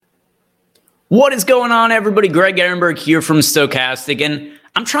What is going on, everybody? Greg Ehrenberg here from Stokastic, and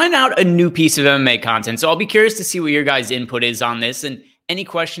I'm trying out a new piece of MMA content, so I'll be curious to see what your guys' input is on this, and any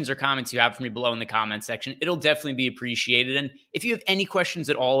questions or comments you have for me below in the comment section, it'll definitely be appreciated. And if you have any questions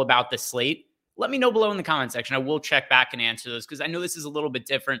at all about the slate, let me know below in the comment section. I will check back and answer those because I know this is a little bit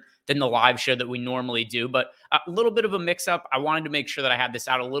different than the live show that we normally do, but a little bit of a mix-up. I wanted to make sure that I had this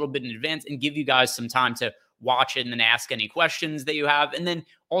out a little bit in advance and give you guys some time to watch it and then ask any questions that you have. And then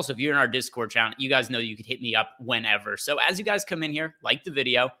also, if you're in our Discord channel, you guys know you could hit me up whenever. So as you guys come in here, like the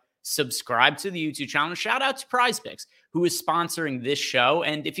video, subscribe to the YouTube channel. Shout out to Prize Picks, who is sponsoring this show.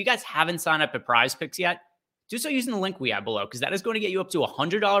 And if you guys haven't signed up at Prize Picks yet, do so using the link we have below, because that is going to get you up to a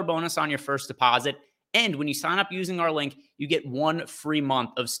 $100 bonus on your first deposit. And when you sign up using our link, you get 1 free month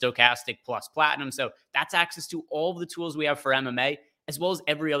of Stokastic Plus Platinum. So that's access to all of the tools we have for MMA, as well as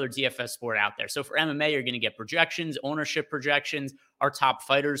every other DFS sport out there. So for MMA, you're going to get projections, ownership projections, our top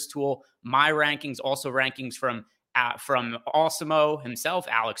fighters tool, my rankings, also rankings from Osimo himself,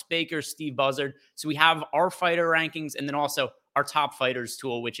 Alex Baker, Steve Buzzard. So we have our fighter rankings and then also our top fighters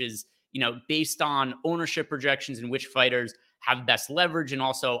tool, which is, based on ownership projections and which fighters have best leverage and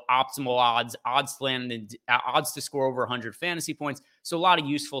also optimal odds to land, and odds to score over 100 fantasy points. So a lot of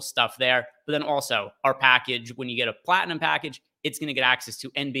useful stuff there. But then also our package, when you get a platinum package, it's going to get access to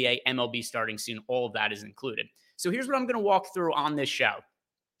NBA, MLB starting soon. All of that is included. So here's what I'm going to walk through on this show.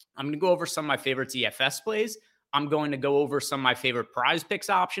 I'm going to go over some of my favorite DFS plays. I'm going to go over some of my favorite Prize Picks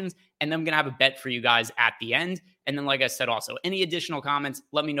options, and then I'm going to have a bet for you guys at the end. And then, like I said, also, any additional comments,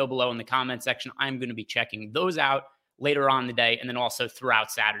 let me know below in the comment section. I'm going to be checking those out later on in the day, and then also throughout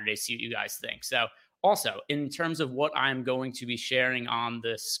Saturday, see what you guys think. So also, in terms of what I'm going to be sharing on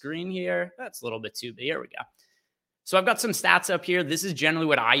the screen here, that's a little bit too big. Here we go. So I've got some stats up here. This is generally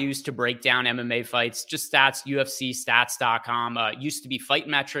what I use to break down MMA fights, just stats, UFCstats.com. Used to be Fight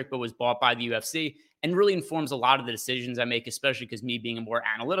Metric, but was bought by the UFC, and really informs a lot of the decisions I make, especially because me being a more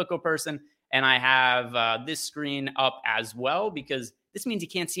analytical person. And I have this screen up as well, because this means you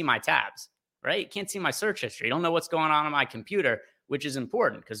can't see my tabs, right? You can't see my search history. You don't know what's going on my computer, which is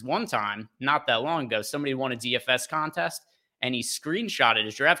important because one time, not that long ago, somebody won a DFS contest and he screenshotted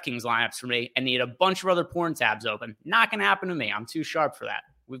his DraftKings lineups for me, and he had a bunch of other porn tabs open. Not going to happen to me. I'm too sharp for that.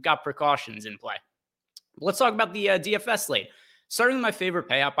 We've got precautions in play. Let's talk about the DFS slate. Starting with my favorite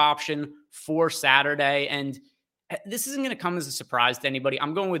pay-up option for Saturday, and this isn't going to come as a surprise to anybody.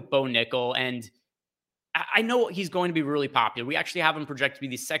 I'm going with Bo Nickal, and I know he's going to be really popular. We actually have him projected to be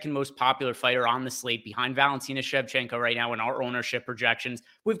the second most popular fighter on the slate behind Valentina Shevchenko right now in our ownership projections.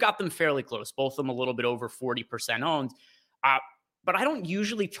 We've got them fairly close, both of them a little bit over 40% owned. But I don't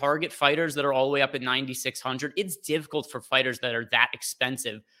usually target fighters that are all the way up at 9,600. It's difficult for fighters that are that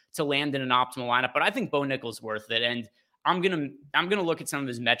expensive to land in an optimal lineup, but I think Bo Nickal's worth it. And I'm gonna look at some of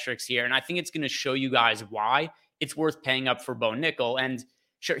his metrics here, and I think it's gonna show you guys why it's worth paying up for Bo Nickal. And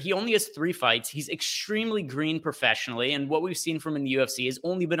sure, he only has 3 fights. He's extremely green professionally, and what we've seen from him in the UFC has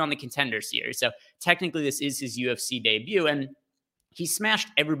only been on the Contender Series. So technically, this is his UFC debut, and he smashed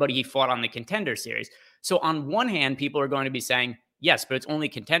everybody he fought on the Contender Series. So on one hand, people are going to be saying, yes, but it's only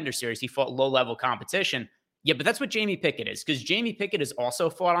Contender Series. He fought low-level competition. Yeah, but that's what Jamie Pickett is, because Jamie Pickett has also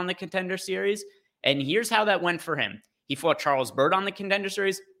fought on the Contender Series, and here's how that went for him. He fought Charles Byrd on the Contender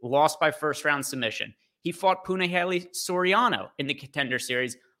Series, lost by first-round submission. He fought Punahele Soriano in the Contender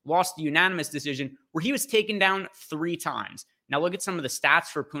Series, lost the unanimous decision, where he was taken down 3 times. Now look at some of the stats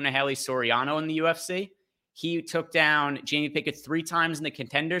for Punahele Soriano in the UFC. He took down Jamie Pickett 3 times in the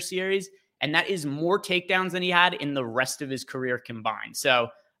Contender Series, and that is more takedowns than he had in the rest of his career combined. So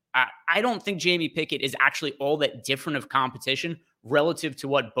I don't think Jamie Pickett is actually all that different of competition relative to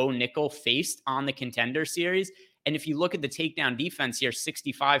what Bo Nickal faced on the Contender Series. And if you look at the takedown defense here,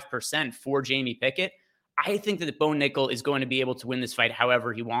 65% for Jamie Pickett, I think that Bo Nickal is going to be able to win this fight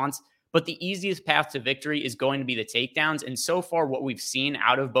however he wants. But the easiest path to victory is going to be the takedowns. And so far, what we've seen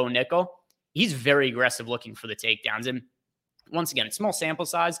out of Bo Nickal, he's very aggressive looking for the takedowns. And once again, it's small sample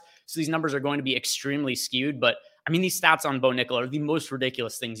size, so these numbers are going to be extremely skewed. But, I mean, these stats on Bo Nickal are the most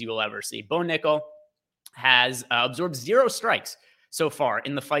ridiculous things you will ever see. Bo Nickal has absorbed 0 strikes so far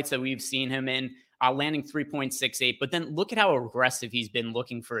in the fights that we've seen him in, landing 3.68. But then look at how aggressive he's been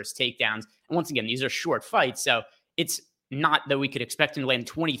looking for his takedowns. And once again, these are short fights, so it's not that we could expect him to land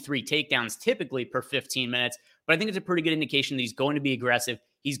 23 takedowns typically per 15 minutes. But I think it's a pretty good indication that he's going to be aggressive.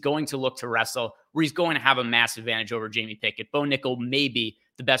 He's going to look to wrestle, where he's going to have a massive advantage over Jamie Pickett. Bo Nickal may be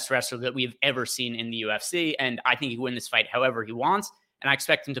the best wrestler that we've ever seen in the UFC, and I think he can win this fight however he wants, and I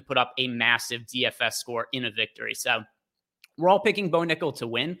expect him to put up a massive DFS score in a victory. So we're all picking Bo Nickal to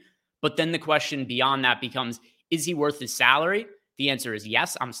win, but then the question beyond that becomes, is he worth his salary? The answer is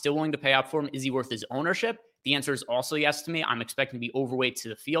yes. I'm still willing to pay up for him. Is he worth his ownership? The answer is also yes to me. I'm expecting to be overweight to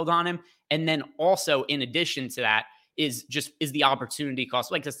the field on him. And then also, in addition to that, is the opportunity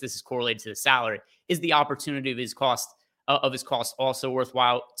cost, like this is correlated to the salary, is the opportunity of his cost also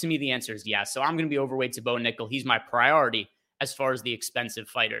worthwhile? To me, the answer is yes. So I'm going to be overweight to Bo Nickel. He's my priority as far as the expensive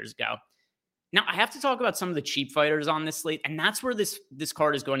fighters go. Now, I have to talk about some of the cheap fighters on this slate, and that's where this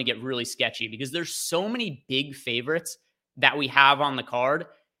card is going to get really sketchy because there's so many big favorites that we have on the card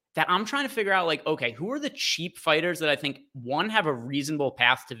that I'm trying to figure out, like, okay, who are the cheap fighters that I think, one, have a reasonable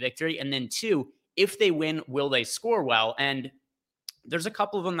path to victory, and then two, if they win, will they score well? And there's a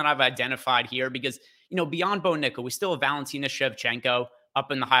couple of them that I've identified here because, beyond Bo Nickel, we still have Valentina Shevchenko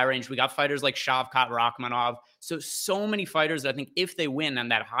up in the high range. We got fighters like Shavkat Rakhmonov. So many fighters that I think if they win on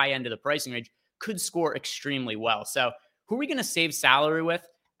that high end of the pricing range could score extremely well. So who are we going to save salary with?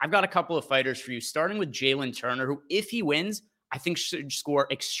 I've got a couple of fighters for you, starting with Jalen Turner, who, if he wins, I think should score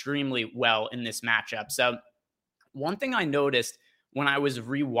extremely well in this matchup. So one thing I noticed when I was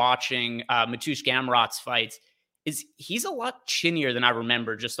rewatching Mateusz Gamrot's fights is he's a lot chinnier than I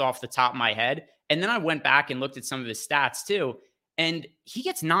remember just off the top of my head. And then I went back and looked at some of his stats too, and he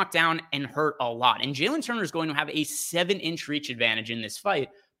gets knocked down and hurt a lot. And Jalen Turner is going to have a 7-inch reach advantage in this fight.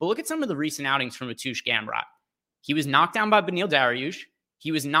 But look at some of the recent outings from Mateusz Gamrot. He was knocked down by Beneil Dariush.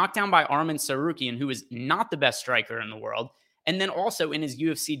 He was knocked down by Arman Tsarukyan, who is not the best striker in the world. And then also in his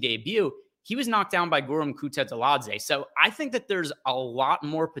UFC debut, he was knocked down by Guram Kutateladze. So I think that there's a lot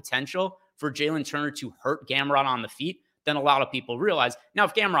more potential for Jalen Turner to hurt Gamrot on the feet than a lot of people realize. Now,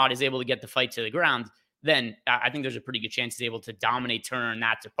 if Gamrot is able to get the fight to the ground, then I think there's a pretty good chance he's able to dominate Turner in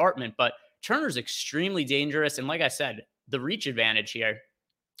that department. But Turner's extremely dangerous. And like I said, the reach advantage here,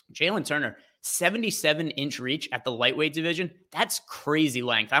 Jalen Turner, 77-inch reach at the lightweight division. That's crazy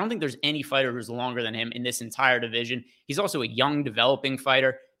length. I don't think there's any fighter who's longer than him in this entire division. He's also a young, developing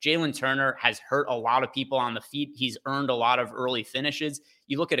fighter. Jalen Turner has hurt a lot of people on the feet. He's earned a lot of early finishes.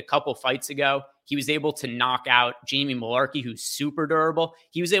 You look at a couple fights ago, he was able to knock out Jamie Mullarkey, who's super durable.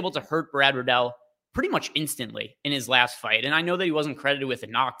 He was able to hurt Brad Riddell pretty much instantly in his last fight. And I know that he wasn't credited with a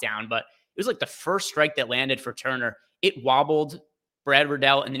knockdown, but it was like the first strike that landed for Turner. It wobbled Brad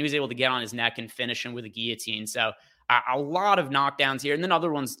Riddell, and then he was able to get on his neck and finish him with a guillotine. So a lot of knockdowns here. And then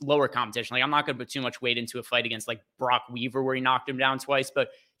other ones, lower competition. Like, I'm not going to put too much weight into a fight against like Brock Weaver where he knocked him down twice. But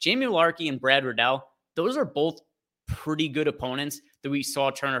Jamie Mullarkey and Brad Riddell, those are both pretty good opponents that we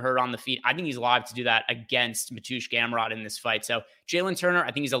saw Turner hurt on the feet. I think he's live to do that against Mateusz Gamrot in this fight. So Jalen Turner,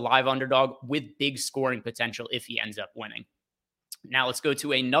 I think he's a live underdog with big scoring potential if he ends up winning. Now let's go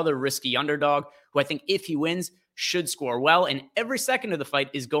to another risky underdog who I think if he wins should score well. And every second of the fight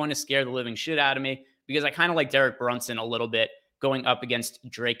is going to scare the living shit out of me because I kind of like Derek Brunson a little bit going up against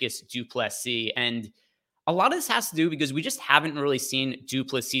Dricus du Plessis. And a lot of this has to do because we just haven't really seen du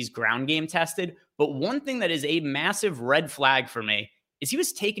Plessis' ground game tested. But one thing that is a massive red flag for me is he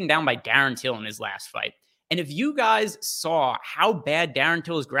was taken down by Darren Till in his last fight. And if you guys saw how bad Darren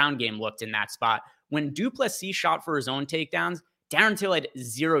Till's ground game looked in that spot, when du Plessis shot for his own takedowns, Darren Till had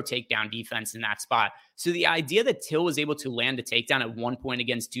 0 takedown defense in that spot. So the idea that Till was able to land a takedown at one point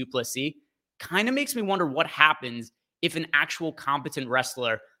against du Plessis kind of makes me wonder what happens if an actual competent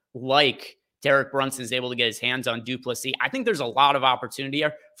wrestler like Derek Brunson is able to get his hands on du Plessis. I think there's a lot of opportunity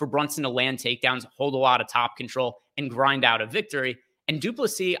here for Brunson to land takedowns, hold a lot of top control, and grind out a victory. And du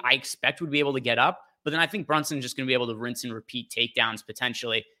Plessis, I expect, would be able to get up, but then I think Brunson's just going to be able to rinse and repeat takedowns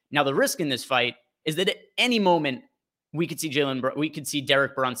potentially. Now, the risk in this fight is that at any moment, we could see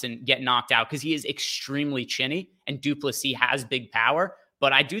Derek Brunson get knocked out because he is extremely chinny and du Plessis has big power.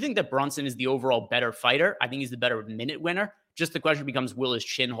 But I do think that Brunson is the overall better fighter. I think he's the better minute winner. Just the question becomes, will his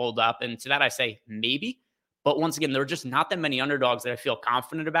chin hold up? And to that, I say maybe. But once again, there are just not that many underdogs that I feel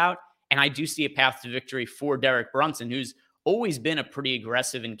confident about. And I do see a path to victory for Derek Brunson, who's always been a pretty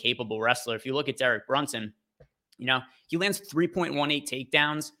aggressive and capable wrestler. If you look at Derek Brunson, he lands 3.18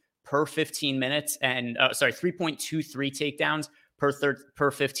 takedowns per 15 minutes and 3.23 takedowns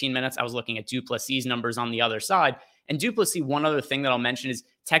per 15 minutes. I was looking at du Plessis' numbers on the other side. And du Plessis, one other thing that I'll mention is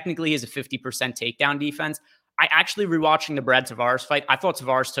technically he has a 50% takedown defense. I actually rewatching the Brad Tavares fight, I thought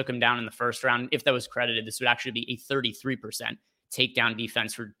Tavares took him down in the first round. If that was credited, this would actually be a 33% takedown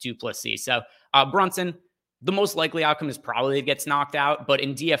defense for du Plessis. So Brunson, the most likely outcome is probably he gets knocked out. But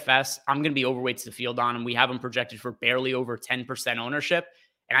in DFS, I'm going to be overweight to the field on him. We have him projected for barely over 10% ownership.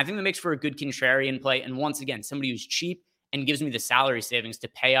 And I think that makes for a good contrarian play. And once again, somebody who's cheap and gives me the salary savings to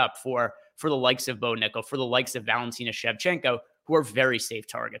pay up for the likes of Bo Nickel, for the likes of Valentina Shevchenko, who are very safe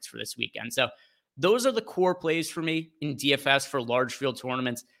targets for this weekend. So those are the core plays for me in DFS for large field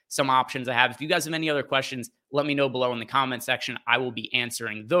tournaments. some options I have. If you guys have any other questions, let me know below in the comment section. I will be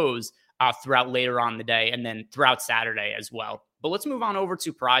answering those throughout later on the day and then throughout Saturday as well. But let's move on over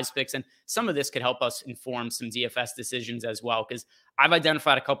to Prize Picks, and some of this could help us inform some DFS decisions as well, because I've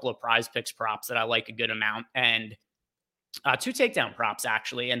identified a couple of Prize Picks props that I like a good amount, and 2 takedown props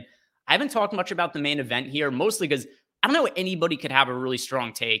actually. And I haven't talked much about the main event here, mostly because I don't know anybody could have a really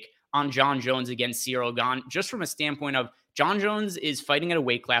strong take on Jon Jones against Ciryl Gane, just from a standpoint of Jon Jones is fighting at a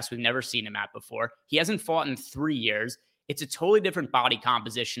weight class we've never seen him at before. He hasn't fought in 3 years. It's a totally different body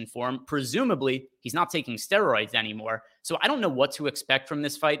composition for him. Presumably, he's not taking steroids anymore. So I don't know what to expect from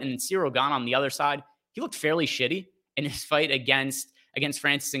this fight. And Ciryl Gane on the other side, he looked fairly shitty in his fight against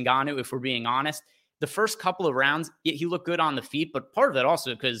Francis Ngannou, if we're being honest. The first couple of rounds, he looked good on the feet, but part of it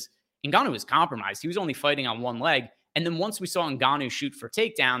also because Ngannou was compromised. He was only fighting on one leg. And then once we saw Ngannou shoot for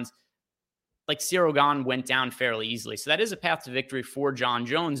takedowns, like Ciryl Gane went down fairly easily. So that is a path to victory for Jon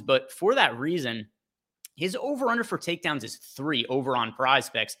Jones. But for that reason, his over-under for takedowns is 3 over on Prize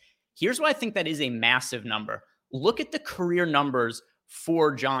Picks. Here's why I think that is a massive number. Look at the career numbers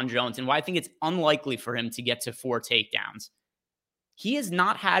for Jon Jones and why I think it's unlikely for him to get to 4 takedowns. He has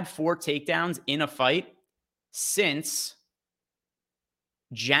not had 4 takedowns in a fight since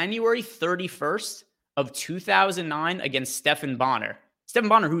January 31st of 2009 against Stephan Bonnar. Stephan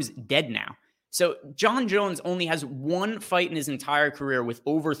Bonnar, who's dead now. So Jon Jones only has 1 fight in his entire career with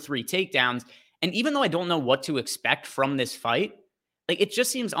over 3 takedowns. And even though I don't know what to expect from this fight, like it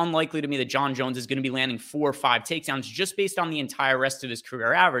just seems unlikely to me that Jon Jones is going to be landing 4 or 5 takedowns just based on the entire rest of his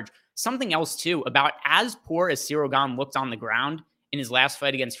career average. Something else too, about as poor as Ciryl Gane looked on the ground in his last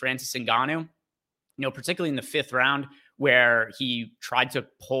fight against Francis Ngannou, particularly in the 5th round where he tried to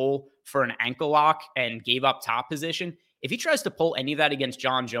pull for an ankle lock and gave up top position. If he tries to pull any of that against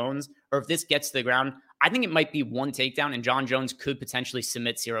Jon Jones, or if this gets to the ground, I think it might be 1 takedown and Jon Jones could potentially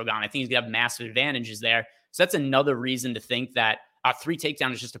submit Ciryl Gane. I think he's going to have massive advantages there. So that's another reason to think that 3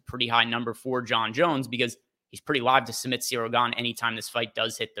 takedowns is just a pretty high number for Jon Jones, because he's pretty live to submit Ciryl Gane anytime this fight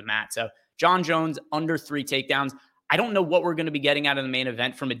does hit the mat. So Jon Jones under 3 takedowns. I don't know what we're going to be getting out of the main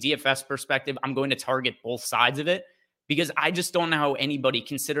event. From a DFS perspective, I'm going to target both sides of it, because I just don't know how anybody,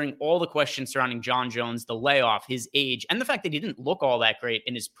 considering all the questions surrounding Jon Jones, the layoff, his age, and the fact that he didn't look all that great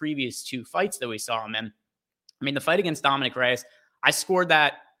in his previous 2 fights that we saw him in. I mean, the fight against Dominick Reyes, I scored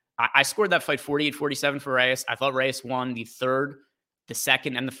that fight 48-47 for Reyes. I thought Reyes won the 3rd, the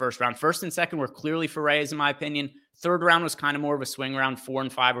 2nd, and the 1st round. 1st and 2nd were clearly for Reyes, in my opinion. 3rd round was kind of more of a swing round. 4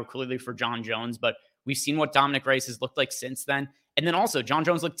 and 5 were clearly for Jon Jones, but we've seen what Dominick Reyes has looked like since then. And then also, Jon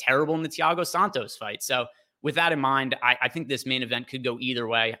Jones looked terrible in the Thiago Santos fight. So with that in mind, I think this main event could go either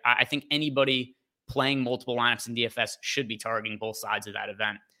way. I think anybody playing multiple lineups in DFS should be targeting both sides of that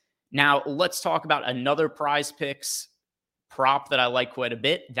event. Now, let's talk about another Prize Picks prop that I like quite a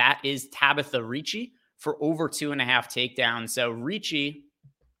bit. That is Tabatha Ricci for over 2.5 takedowns. So Ricci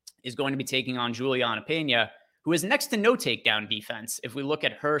is going to be taking on Juliana Pena, who has next to no takedown defense. If we look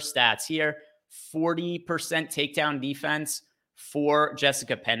at her stats here, 40% takedown defense for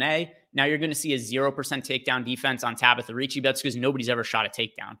Jessica Penne. Now you're going to see a 0% takedown defense on Tabatha Ricci, but that's because nobody's ever shot a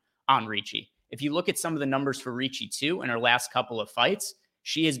takedown on Ricci. If you look at some of the numbers for Ricci too in her last couple of fights,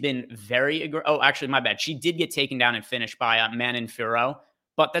 she has been very aggressive. Oh, actually, my bad. She did get taken down and finished by Manon Fiorot,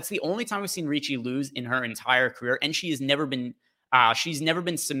 but that's the only time we've seen Ricci lose in her entire career, and she's never been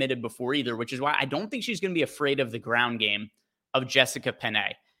submitted before either, which is why I don't think she's going to be afraid of the ground game of Jessica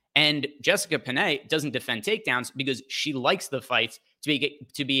Penne. And Jessica Penne doesn't defend takedowns because she likes the fights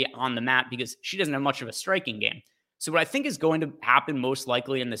to be on the mat, because she doesn't have much of a striking game. So what I think is going to happen most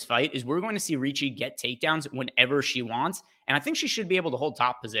likely in this fight is we're going to see Ricci get takedowns whenever she wants. And I think she should be able to hold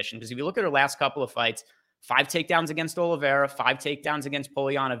top position, because if you look at her last couple of fights, 5 takedowns against Oliveira, 5 takedowns against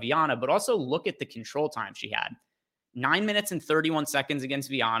Poliana Viana, but also look at the control time she had. 9 minutes and 31 seconds against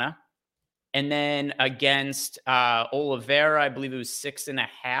Viana. And then against Oliveira, I believe it was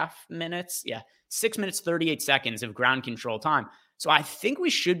 6.5 minutes. Yeah, 6 minutes, 38 seconds of ground control time. So I think we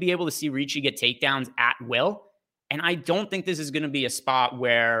should be able to see Ricci get takedowns at will. And I don't think this is going to be a spot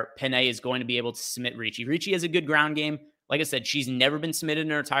where Penne is going to be able to submit Ricci. Ricci has a good ground game. Like I said, she's never been submitted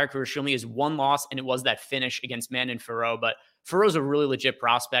in her entire career. She only has 1 loss, and it was that finish against Manon Fiorot. But Fiorot's a really legit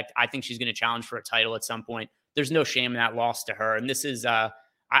prospect. I think she's going to challenge for a title at some point. There's no shame in that loss to her. And this is, I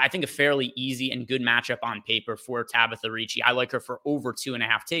think, a fairly easy and good matchup on paper for Tabatha Ricci. I like her for over 2.5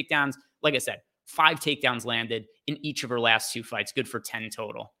 takedowns. Like I said, 5 takedowns landed in each of her last 2 fights. Good for 10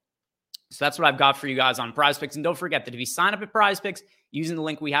 total. So that's what I've got for you guys on Prize Picks. And don't forget that if you sign up at Prize Picks using the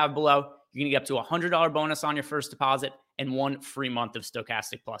link we have below, you're going to get up to $100 bonus on your first deposit and 1 free month of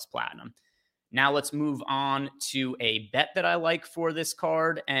Stochastic Plus Platinum. Now let's move on to a bet that I like for this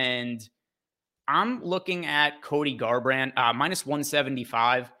card. And I'm looking at Cody Garbrandt, minus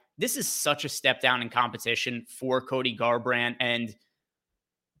 175. This is such a step down in competition for Cody Garbrandt. And,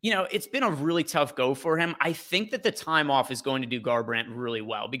 it's been a really tough go for him. I think that the time off is going to do Garbrandt really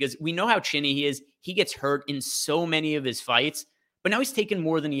well because we know how chinny he is. He gets hurt in so many of his fights, but now he's taken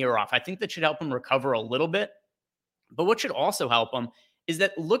more than a year off. I think that should help him recover a little bit. But what should also help him is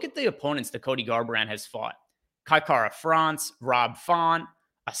that look at the opponents that Cody Garbrandt has fought. Kai Kara-France, Rob Font,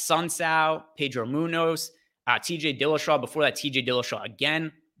 Asuncao, Pedro Munoz, TJ Dillashaw. Before that, TJ Dillashaw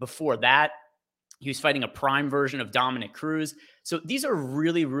again. Before that, he was fighting a prime version of Dominic Cruz. So these are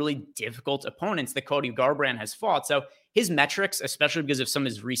really, really difficult opponents that Cody Garbrandt has fought. So his metrics, especially because of some of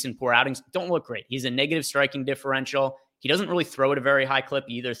his recent poor outings, don't look great. He's a negative striking differential. He doesn't really throw at a very high clip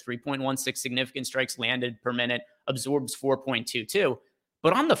either. 3.16 significant strikes landed per minute, absorbs 4.22.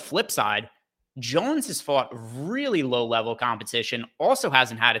 But on the flip side, Jones has fought really low-level competition, also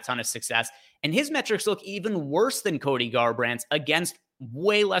hasn't had a ton of success, and his metrics look even worse than Cody Garbrandt's against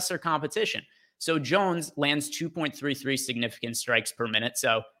way lesser competition. So Jones lands 2.33 significant strikes per minute,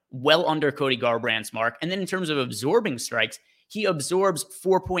 so well under Cody Garbrandt's mark. And then in terms of absorbing strikes, he absorbs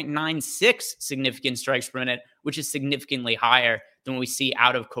 4.96 significant strikes per minute, which is significantly higher than what we see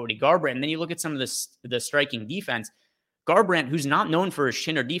out of Cody Garbrandt. And then you look at some of the striking defense. Garbrandt, who's not known for his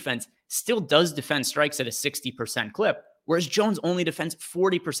shin or defense, still does defend strikes at a 60% clip, whereas Jones only defends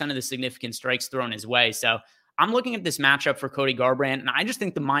 40% of the significant strikes thrown his way. So I'm looking at this matchup for Cody Garbrandt, and I just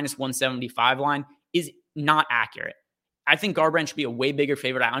think the minus 175 line is not accurate. I think Garbrandt should be a way bigger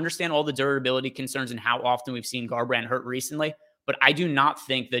favorite. I understand all the durability concerns and how often we've seen Garbrandt hurt recently, but I do not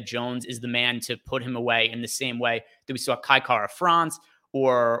think that Jones is the man to put him away in the same way that we saw Kai Kara-France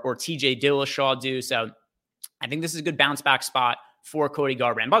or TJ Dillashaw do. So I think this is a good bounce back spot for Cody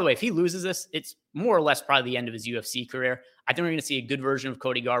Garbrandt. By the way, if he loses this, it's more or less probably the end of his UFC career. I think we're going to see a good version of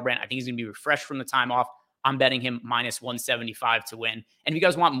Cody Garbrandt. I think he's going to be refreshed from the time off. I'm betting him minus 175 to win. And if you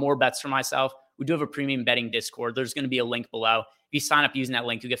guys want more bets for myself, we do have a premium betting Discord. There's going to be a link below. If you sign up using that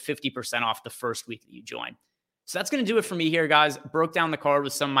link, you get 50% off the first week that you join. So that's going to do it for me here, guys. Broke down the card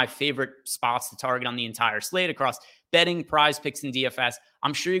with some of my favorite spots to target on the entire slate across betting, prize picks, and DFS.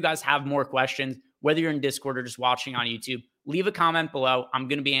 I'm sure you guys have more questions, whether you're in Discord or just watching on YouTube. Leave a comment below. I'm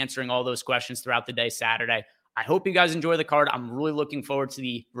going to be answering all those questions throughout the day Saturday. I hope you guys enjoy the card. I'm really looking forward to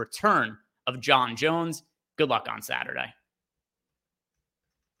the return of Jon Jones. Good luck on Saturday.